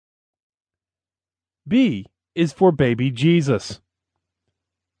B is for baby Jesus.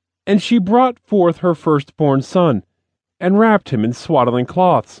 And she brought forth her firstborn son, and wrapped him in swaddling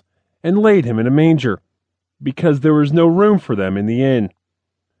cloths, and laid him in a manger, because there was no room for them in the inn.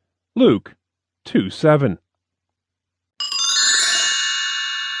 Luke 2:7.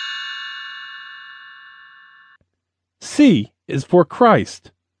 C is for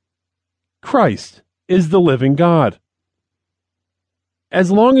Christ. Christ is the living God.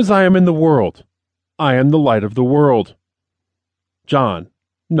 As long as I am in the world, I am the light of the world. John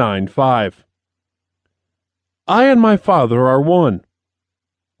 9:5. I and my Father are one.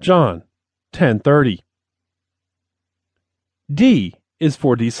 John 10:30. D is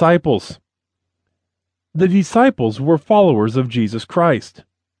for disciples. The disciples were followers of Jesus Christ.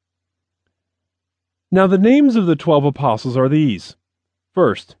 Now the names of the 12 apostles are these.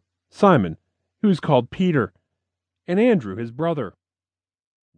 First, Simon, who is called Peter, and Andrew his brother,